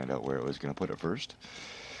wanted to find out where I was going to put it first.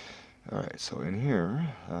 Alright, so in here,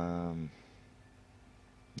 don't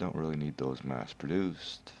really need those mass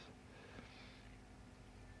produced.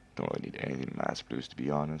 Don't really need anything mass produced, to be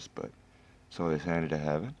honest, but it's always handy to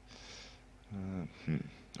have it.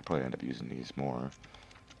 I'll probably end up using these more.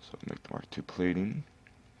 So make the Mark II plating.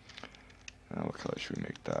 What color should we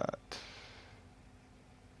make that?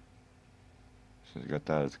 So we got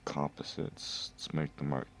that as composites. Let's make the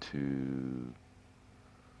Mark II.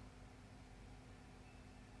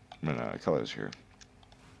 No, colors here.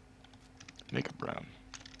 Make it brown.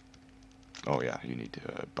 Oh yeah, you need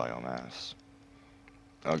biomass.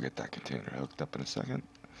 I'll get that container hooked up in a second.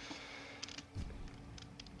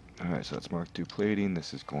 Alright, so that's Mark II plating.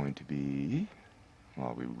 This is going to be,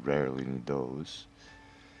 well, we rarely need those.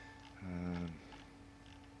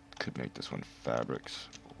 Could make this one fabrics.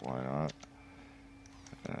 Why not?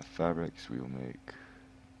 Fabrics, we will make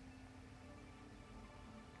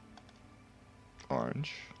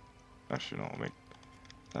orange. Actually, no, I'll make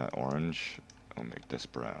that orange. I'll make this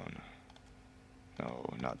brown. No,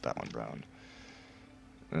 not that one brown.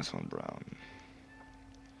 This one brown.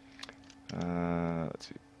 Let's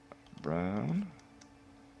see. Brown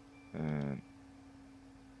and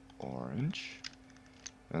orange.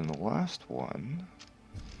 And the last one,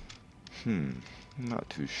 I'm not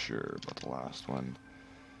too sure about the last one.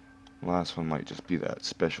 The last one might just be that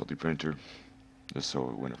specialty printer, just so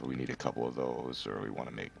whenever we need a couple of those, or we want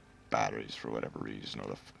to make batteries for whatever reason, or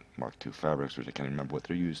the Mark II fabrics, which I can't remember what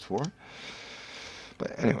they're used for.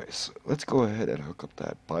 But anyways, let's go ahead and hook up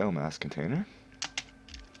that biomass container,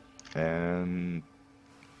 and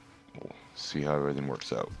we'll see how everything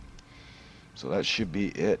works out. So that should be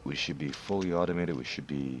it. We should be fully automated. We should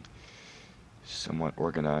be somewhat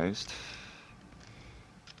organized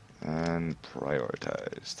and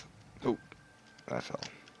prioritized. Oh, I fell.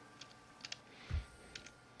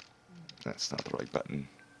 That's not the right button.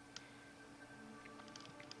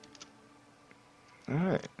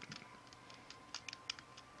 Alright.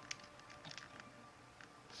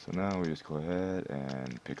 So now we just go ahead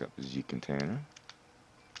and pick up the Z container.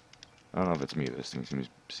 I don't know if it's me, this thing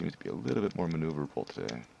seems to be a little bit more maneuverable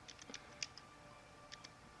today.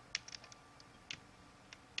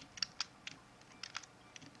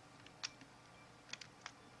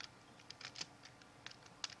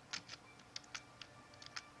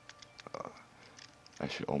 I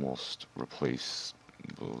should almost replace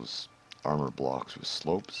those armor blocks with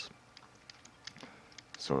slopes,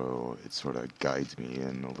 so it sort of guides me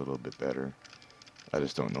in a little bit better. I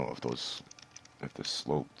just don't know if the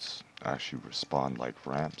slopes actually respond like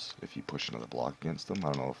ramps if you push another block against them.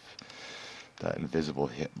 I don't know if that invisible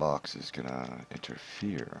hitbox is gonna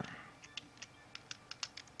interfere.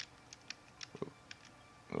 A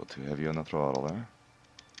little too heavy on the throttle there.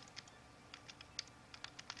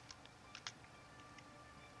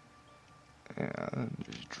 And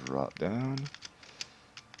just drop down.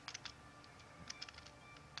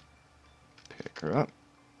 Pick her up.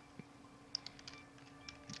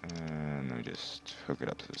 And then we just hook it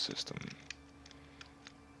up to the system.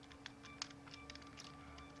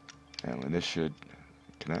 And when this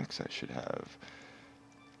connects, I should have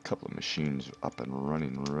a couple of machines up and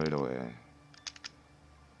running right away.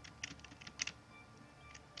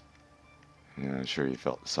 Yeah, I'm sure you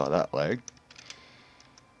saw that lag.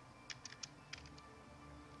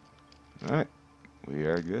 Alright, we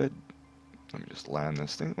are good. Let me just land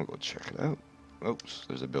this thing. We'll go check it out. Oops,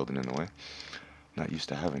 there's a building in the way. Not used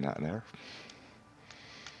to having that there.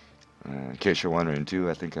 In case you're wondering too,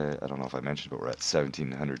 I think I don't know if I mentioned, but we're at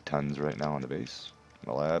 1,700 tons right now on the base,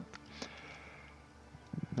 in the lab.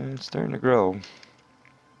 And it's starting to grow.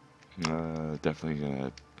 Definitely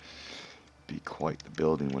gonna be quite the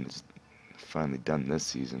building when it's finally done this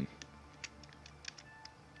season.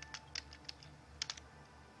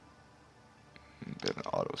 A bit of an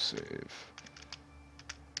autosave.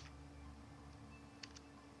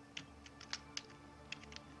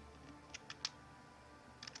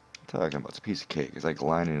 Talking about, it's a piece of cake. It's like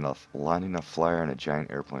lining a flyer on a giant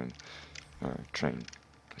airplane, or train,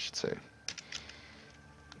 I should say.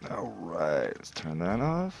 Alright, let's turn that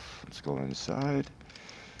off. Let's go inside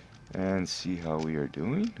and see how we are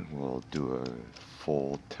doing. We'll do a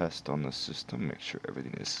full test on the system, make sure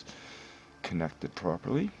everything is connected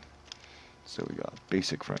properly. So we got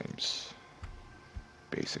basic frames,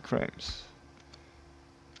 basic frames,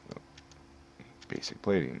 basic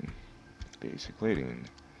plating, basic plating.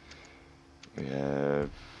 We have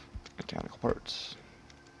mechanical parts.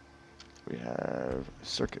 We have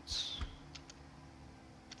circuits.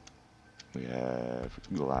 We have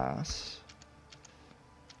glass.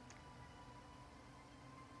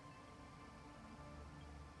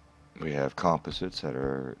 We have composites that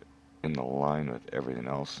are in the line with everything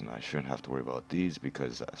else, and I shouldn't have to worry about these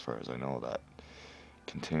because as far as I know, that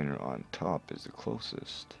container on top is the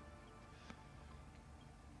closest.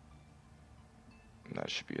 That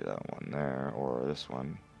should be that one there, or this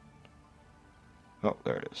one. Oh,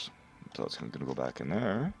 there it is. So it's going to go back in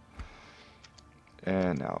there.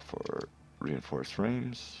 And now for reinforced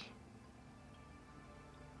frames.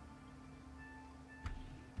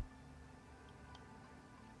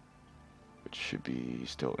 Which should be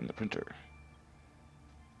still in the printer.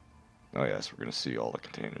 Oh yes, we're going to see all the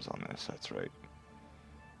containers on this, that's right.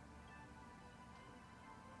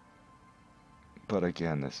 But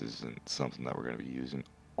again, this isn't something that we're going to be using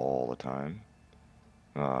all the time.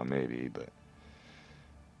 Maybe, but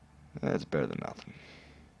that's better than nothing.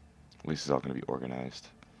 At least it's all going to be organized.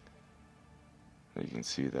 You can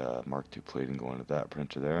see the Mark II plating going to that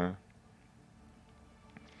printer there.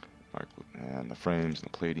 And the frames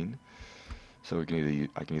and the plating. So we can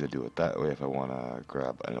I can either do it that way if I want to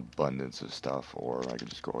grab an abundance of stuff, or I can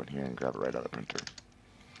just go in here and grab it right out of the printer.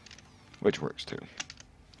 Which works too.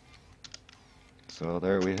 So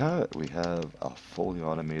there we have it. We have a fully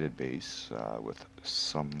automated base with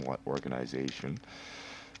somewhat organization.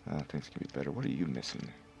 Things can be better. What are you missing?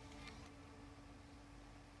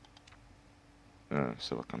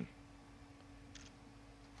 Silicon.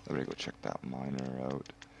 I'm gonna go check that miner out.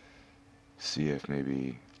 See if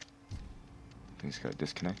maybe things got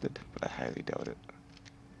disconnected, but I highly doubt it.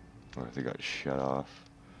 Or if they got shut off.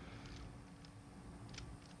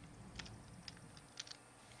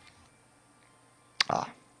 Ah,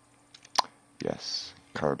 yes,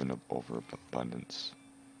 carbon overabundance.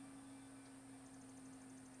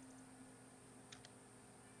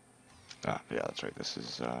 Ah, yeah, that's right. This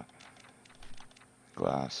is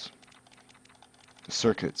glass. The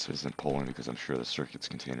circuits isn't pulling because I'm sure the circuits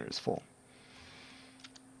container is full.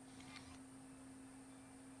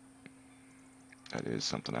 That is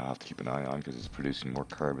something I'll have to keep an eye on because it's producing more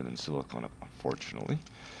carbon than silicon, unfortunately.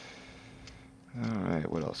 Alright,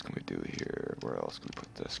 what else can we do here? Where else can we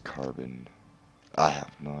put this carbon? I have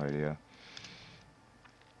no idea.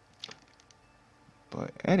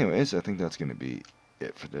 But anyways, I think that's going to be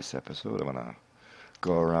it for this episode. I'm going to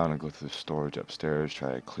go around and go through the storage upstairs,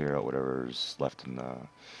 try to clear out whatever's left in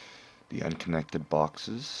the unconnected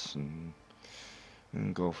boxes, and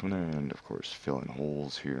go from there. And of course, fill in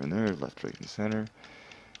holes here and there, left, right, and center.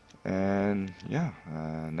 And yeah,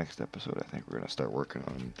 next episode, I think we're going to start working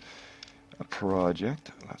on a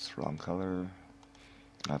project. That's the wrong color.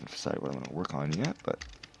 I haven't decided what I'm going to work on yet, but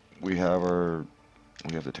we have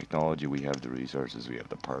the technology, we have the resources, we have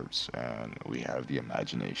the parts, and we have the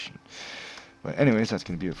imagination. But anyways, that's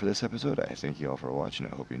going to be it for this episode. I thank you all for watching.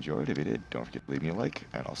 I hope you enjoyed. If you did, don't forget to leave me a like,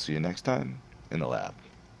 and I'll see you next time in the lab.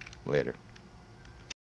 Later.